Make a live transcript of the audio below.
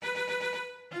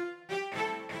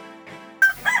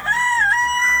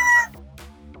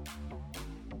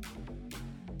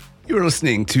You're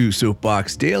listening to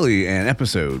Soapbox Daily and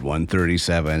episode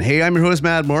 137. Hey, I'm your host,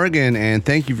 Matt Morgan, and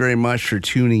thank you very much for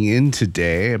tuning in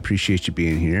today. I appreciate you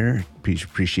being here.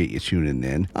 Appreciate you tuning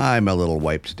in. I'm a little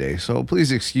wiped today, so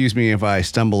please excuse me if I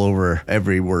stumble over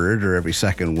every word or every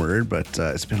second word, but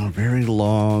it's been a very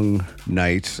long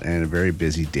night and a very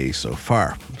busy day so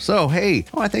far. So, hey,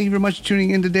 I thank you very much for tuning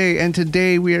in today, and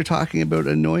today we are talking about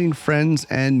annoying friends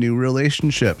and new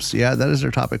relationships. Yeah, that is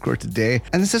our topic for today,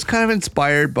 and this is kind of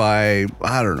inspired by,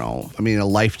 a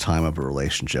lifetime of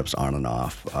relationships on and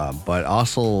off, but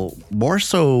also more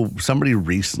so somebody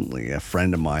recently, a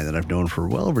friend of mine that I've known for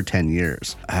well over 10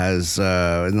 years, has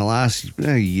in the last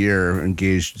year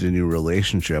engaged in a new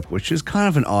relationship, which is kind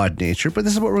of an odd nature, but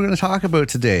this is what we're going to talk about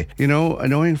today. You know,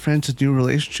 annoying friends with new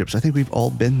relationships. I think we've all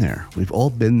been there. We've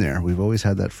always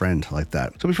had that friend like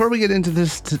that. So before we get into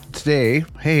this today,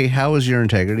 hey, how is your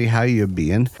integrity? How you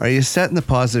being? Are you setting the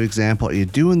positive example? Are you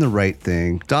doing the right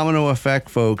thing? Domino effect,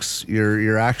 folks.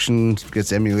 Your action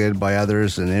gets emulated by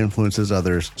others and influences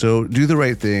others. So do the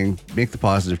right thing, make the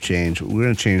positive change. We're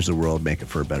going to change the world, make it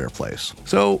for a better place.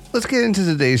 So let's get into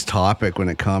today's topic when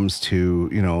it comes to,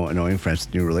 annoying friends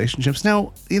with new relationships.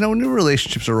 Now, new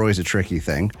relationships are always a tricky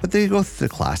thing, but they go through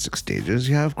the classic stages.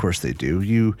 Yeah, of course they do.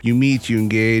 You meet, you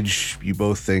engage, you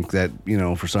both think that,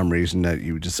 for some reason that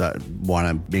you just want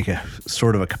to make a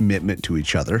sort of a commitment to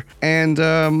each other. And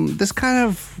this kind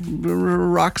of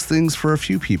rocks things for a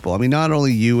few people. I mean, not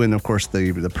only you and, of course,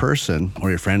 the person or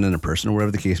your friend and a person or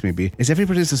whatever the case may be, is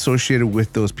everybody's associated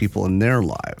with those people in their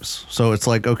lives. So it's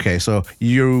like, okay, so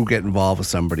you get involved with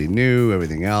somebody new,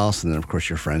 everything else, and then of course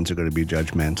your friends are going to be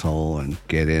judgmental and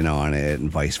get in on it and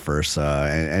vice versa.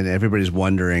 And everybody's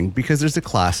wondering, because there's the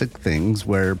classic things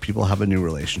where people have a new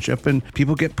relationship and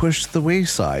people get pushed to the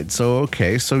wayside. So,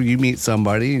 okay, so you meet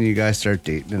somebody and you guys start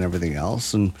dating and everything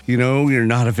else, and you're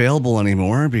not available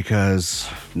anymore because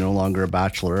no longer a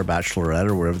bachelor or bachelorette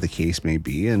or whatever the case may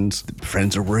be, and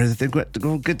friends are worried that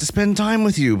they get to spend time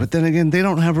with you, but then again, they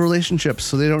don't have relationships,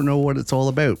 so they don't know what it's all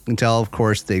about until, of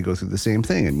course, they go through the same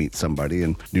thing and meet somebody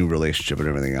and new relationship and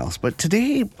everything else. But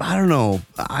today, I don't know,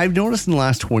 I've noticed in the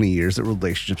last 20 years that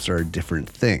relationships are a different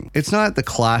thing. It's not the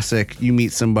classic, you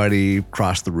meet somebody,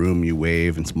 across the room, you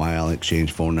wave and smile,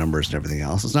 exchange phone numbers and everything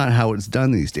else. It's not how it's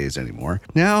done these days anymore.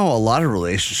 Now, a lot of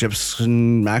relationships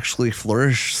can actually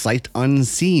flourish sight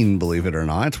unseen, believe it or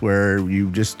not, where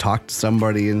you just talk to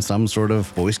somebody in some sort of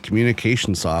voice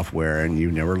communication software and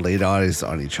you never laid eyes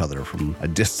on each other from a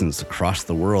distance across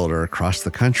the world or across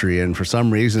the country. And for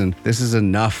some reason, this is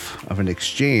enough of an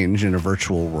exchange in a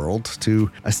virtual world to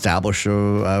establish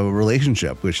a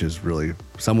relationship, which is really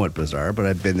somewhat bizarre, but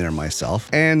I've been there myself.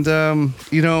 And,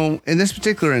 in this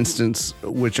particular instance,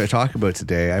 which I talk about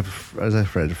today, as a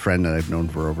friend that I've known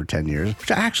for over 10 years, which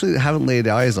I actually haven't laid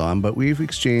eyes on, but we've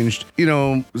exchanged,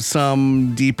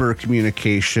 some deeper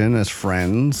communication as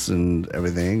friends and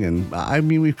everything. And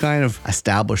we've kind of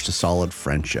established a solid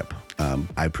friendship.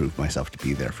 I proved myself to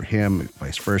be there for him,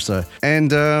 vice versa.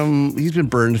 And he's been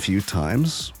burned a few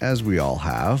times, as we all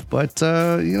have. But,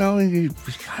 he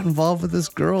got involved with this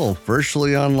girl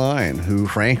virtually online who,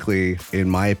 frankly, in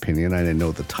my opinion, I didn't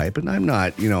know the type. And I'm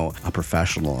not, a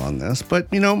professional on this. But,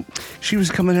 she was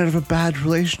coming out of a bad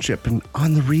relationship and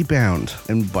on the rebound.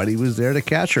 And Buddy was there to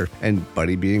catch her. And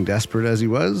Buddy, being desperate as he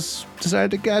was,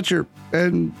 decided to catch her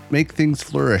and make things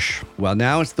flourish. Well,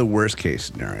 now it's the worst case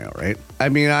scenario, right? I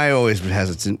mean, I always been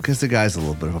hesitant because the guy's a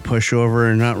little bit of a pushover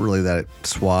and not really that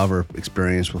suave or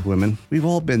experienced with women. We've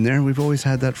all been there. We've always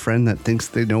had that friend that thinks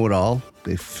they know it all.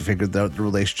 They figured out the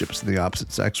relationships in the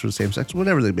opposite sex or the same sex,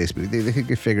 whatever they basically, they think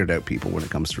they figured out people when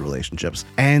it comes to relationships.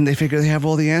 And they figure they have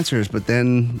all the answers, but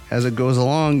then as it goes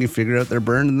along, you figure out they're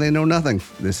burned and they know nothing.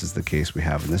 This is the case we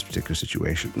have in this particular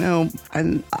situation. Now,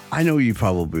 I know you've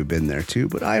probably been there too,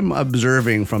 but I'm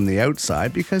observing from the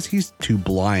outside because he's too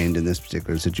blind in this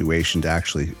particular situation to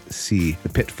actually see the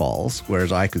pitfalls,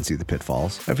 whereas I can see the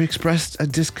pitfalls. I've expressed a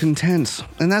discontent,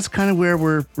 and that's kind of where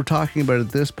we're talking about at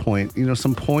this point.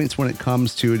 Some points when it comes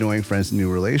to annoying friends and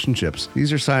new relationships.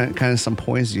 These are kind of some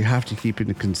points you have to keep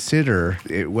into consider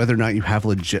whether or not you have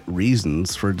legit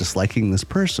reasons for disliking this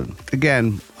person.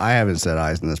 Again, I haven't set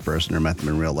eyes on this person or met them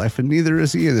in real life, and neither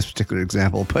is he in this particular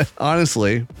example. But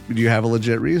honestly, do you have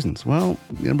legit reasons? Well,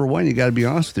 number one, you got to be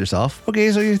honest with yourself. Okay,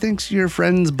 so you think your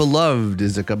friend's beloved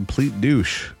is a complete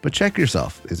douche, but check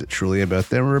yourself. Is it truly about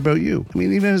them or about you? I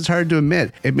mean, even if it's hard to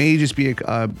admit, it may just be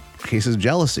a case of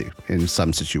jealousy in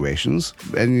some situations,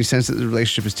 and you sense that the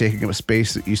relationship is taking up a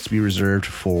space that used to be reserved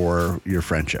for your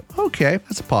friendship. Okay,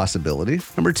 that's a possibility.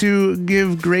 Number 2,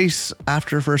 give grace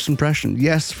after a first impression.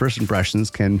 Yes, first impressions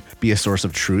can be a source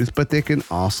of truth, but they can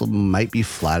also might be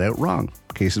flat out wrong.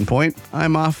 Case in point, I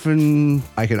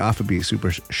can often be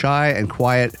super shy and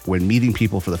quiet when meeting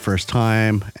people for the first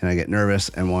time, and I get nervous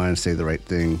and want to say the right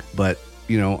thing. But,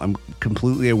 I'm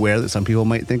completely aware that some people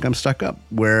might think I'm stuck up,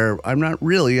 where I'm not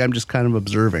really, I'm just kind of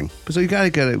observing. So you gotta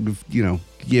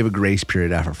give a grace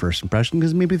period after first impression,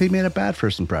 because maybe they made a bad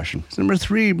first impression. So number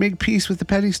 3, make peace with the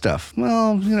petty stuff.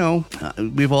 Well,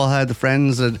 we've all had the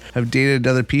friends that have dated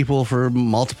other people for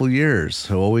multiple years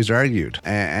who always argued,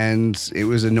 and it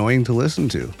was annoying to listen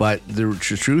to. But the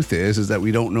truth is that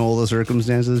we don't know all the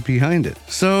circumstances behind it.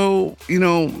 So,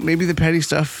 maybe the petty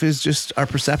stuff is just our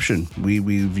perception. We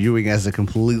viewing as a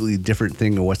completely different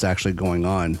thing of what's actually going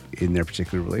on in their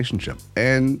particular relationship.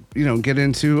 And, get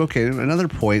into, okay, another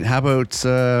point, how about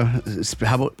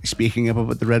speaking up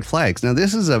about the red flags? Now,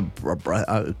 this is a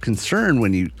concern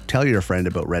when you tell your friend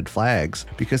about red flags,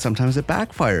 because sometimes it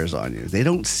backfires on you. They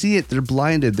don't see it. They're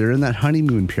blinded. They're in that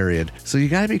honeymoon period. So you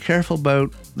got to be careful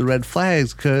about the red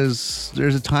flags, because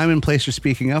there's a time and place for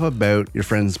speaking up about your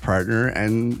friend's partner,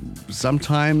 and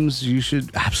sometimes you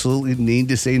should absolutely need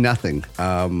to say nothing.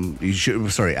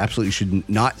 Absolutely should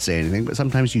not say anything, but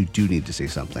sometimes you do need to say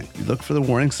something. You look for the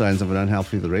warning signs of an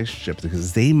unhealthy relationship,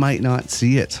 because they might not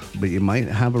see it, but you might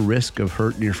have a risk of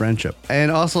hurting your friendship.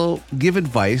 And also give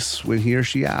advice when he or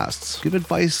she asks. Give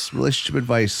advice, relationship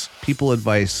advice, people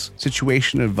advice,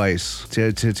 situation advice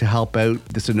to help out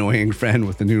this annoying friend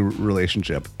with a new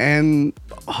relationship. And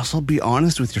also be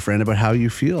honest with your friend about how you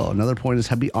feel. Another point is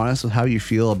be honest with how you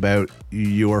feel about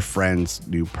your friend's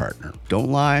new partner.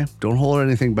 Don't lie. Don't hold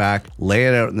anything back. Lay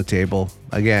it out on the table.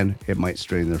 Again, it might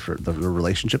strain the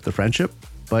relationship, the friendship,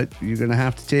 but you're going to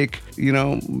have to take,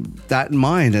 that in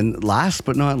mind. And last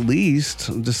but not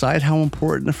least, decide how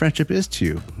important the friendship is to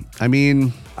you. I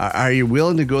mean, are you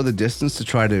willing to go the distance to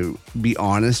try to be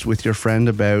honest with your friend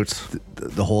about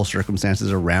the whole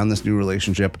circumstances around this new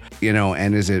relationship?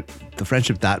 And is it the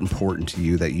friendship that important to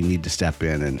you that you need to step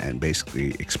in and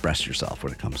basically express yourself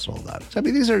when it comes to all that? So, I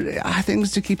mean, these are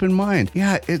things to keep in mind.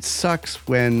 Yeah, it sucks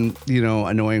when,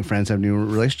 annoying friends have new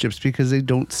relationships, because they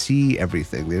don't see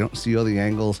everything. They don't see all the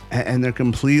angles, and they're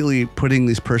completely putting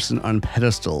this person on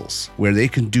pedestals where they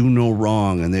can do no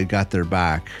wrong and they got their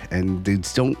back, and they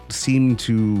don't seem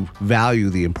to value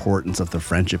the importance of the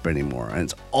friendship anymore. And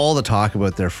it's all the talk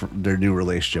about their new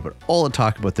relationship, and all the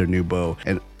talk about their new beau,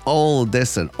 and all of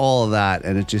this and all of that,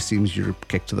 and it just seems you're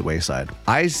kicked to the wayside.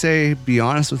 I say be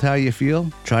honest with how you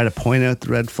feel. Try to point out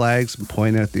the red flags and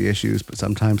point out the issues, but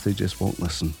sometimes they just won't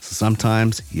listen. So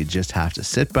sometimes you just have to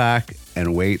sit back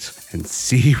and wait and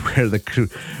see where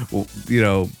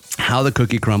how the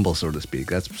cookie crumbles, so to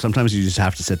speak. Sometimes you just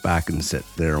have to sit back and sit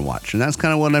there and watch. And that's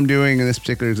kind of what I'm doing in this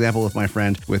particular example with my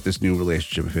friend with this new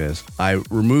relationship of his. I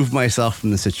remove myself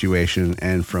from the situation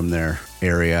and from their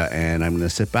area, and I'm going to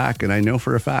sit back, and I know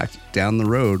for a fact down the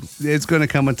road, it's going to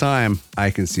come a time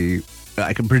I can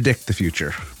predict the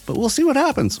future. But we'll see what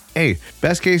happens. Hey,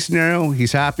 best case scenario,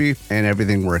 he's happy and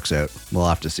everything works out. We'll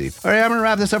have to see. All right, I'm going to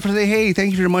wrap this up for today. Hey,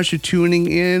 thank you very much for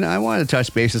tuning in. I wanted to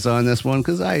touch bases on this one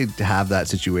because I have that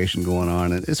situation going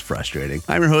on and it's frustrating.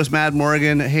 I'm your host, Mad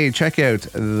Morgan. Hey, check out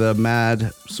the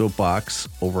Mad Soapbox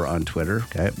over on Twitter.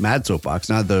 Okay, Mad Soapbox,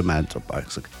 not the Mad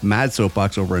Soapbox. Mad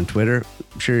Soapbox over on Twitter.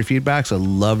 Share your feedbacks. I'd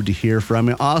love to hear from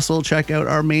you. Also, check out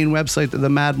our main website,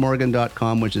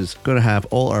 themadmorgan.com, which is going to have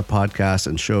all our podcasts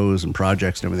and shows and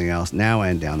projects and everything else now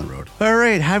and down the road. All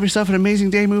right, have yourself an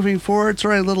amazing day moving forward.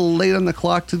 Sorry, a little late on the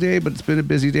clock today, but it's been a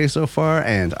busy day so far,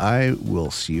 and I will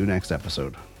see you next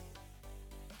episode.